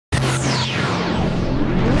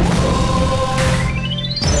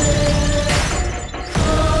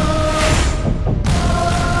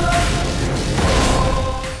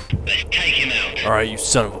Alright, you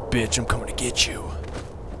son of a bitch, I'm coming to get you.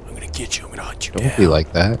 I'm gonna get you, I'm gonna hunt you down. Don't be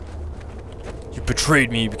like that. You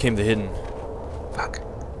betrayed me, you became the hidden. Fuck.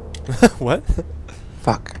 What?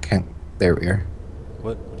 Fuck, I can't. There we are.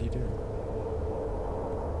 What are you doing?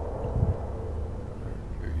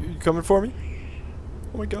 You coming for me?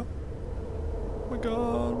 Oh my god. Oh my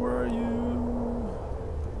god, where are you?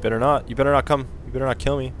 Better not. You better not come. You better not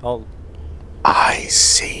kill me. I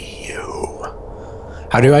see you.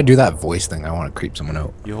 How do I do that voice thing? I want to creep someone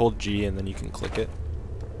out. You hold G and then you can click it.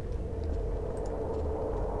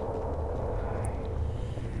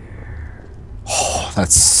 Oh,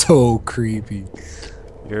 that's so creepy.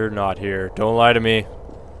 You're not here. Don't lie to me.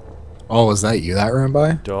 Oh, was that you that ran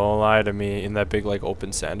by? Don't lie to me. In that big, like,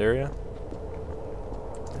 open sand area?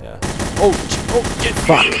 Yeah. Oh, get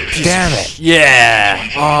Fuck. Damn it. Yeah.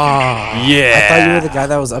 Oh. Yeah. I thought you were the guy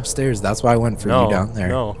that was upstairs. That's why I went for you down there.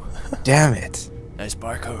 No. Damn it. Nice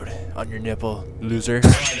barcode on your nipple, loser.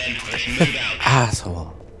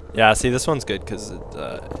 Asshole. Yeah, see, this one's good because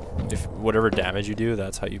if whatever damage you do,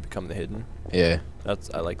 that's how you become the hidden. Yeah.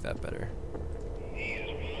 I like that better.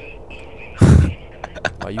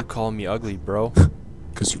 Why you calling me ugly, bro?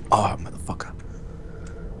 Cause you are, motherfucker.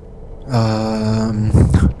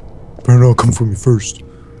 Better not come for me first.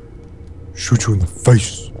 Shoot you in the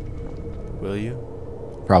face. Will you?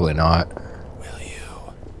 Probably not. Will you?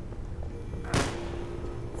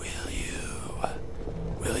 Will you?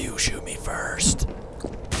 Will you shoot me first?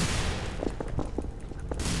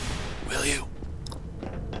 Will you?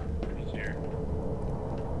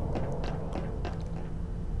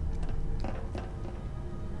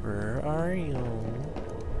 Where are you?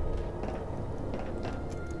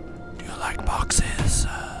 Do you like boxes?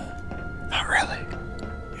 Not really.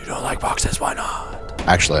 You don't like boxes, why not?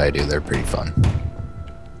 Actually, I do. They're pretty fun.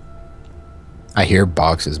 I hear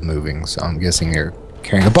boxes moving, so I'm guessing you're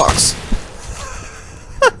carrying a box.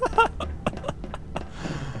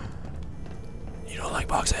 You don't like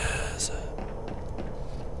boxes?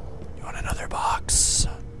 You want another box?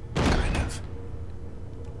 Kind of.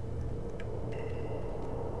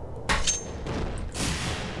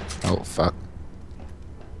 Oh, fuck.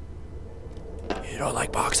 You don't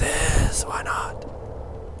like boxes? Why not?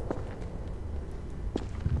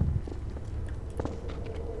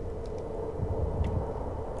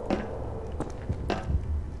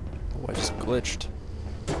 Oh, I just glitched.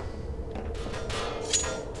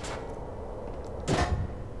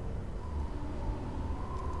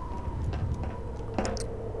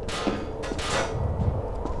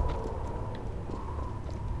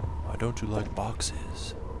 Why don't you like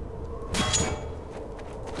boxes?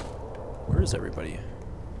 Where is everybody?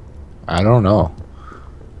 I don't know.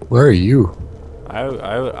 Where are you? I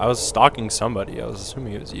was stalking somebody. I was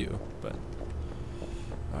assuming it was you, but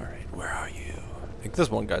alright, where are you? I think this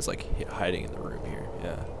one guy's like hiding in the room here.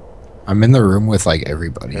 Yeah. I'm in the room with like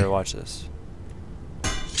everybody. Here, watch this.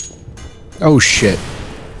 Oh shit.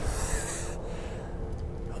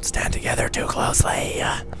 Don't stand together too closely.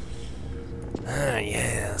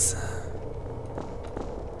 Yes.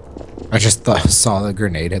 I just saw the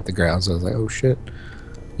grenade hit the ground, so I was like, oh shit.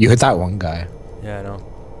 You hit that one guy. Yeah, I know.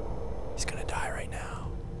 He's gonna die right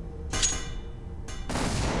now.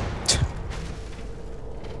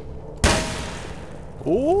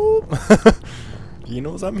 Oh! He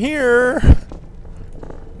knows I'm here.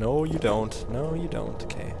 No, you don't. No, you don't.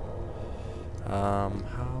 Okay. How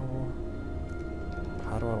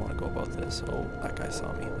do I want to go about this? Oh, that guy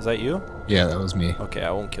saw me. Is that you? Yeah, that was me. Okay,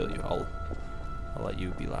 I won't kill you. I'll let you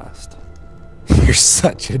be last. You're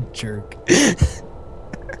such a jerk.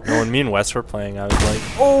 No, when me and Wes were playing, I was like,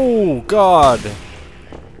 oh god.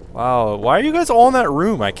 Wow, why are you guys all in that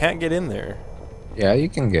room? I can't get in there. Yeah, you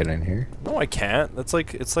can get in here. No, I can't. That's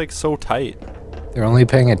like, it's like so tight. They're only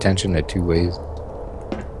paying attention to two ways.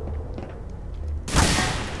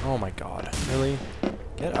 Oh my god, really?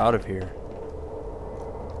 Get out of here.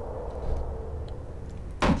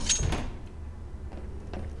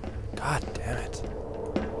 God damn it.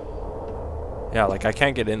 Yeah, like I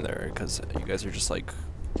can't get in there because you guys are just like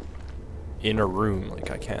in a room. Like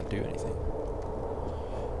I can't do anything.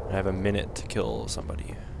 I have a minute to kill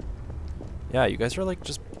somebody. Yeah, you guys are like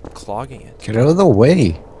just clogging it. Get out of the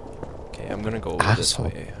way. Okay, I'm gonna go this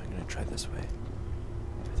way. I'm gonna try this way.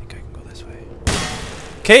 I think I can go this way.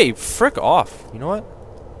 Okay, frick off. You know what?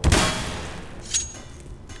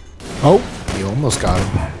 Oh, you almost got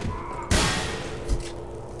him.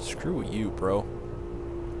 Screw you, bro.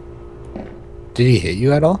 Did he hit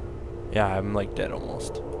you at all? Yeah, I'm like dead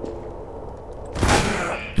almost.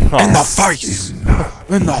 In the face!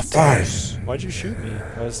 In the face! Why'd you shoot me?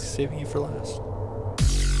 I was saving you for last.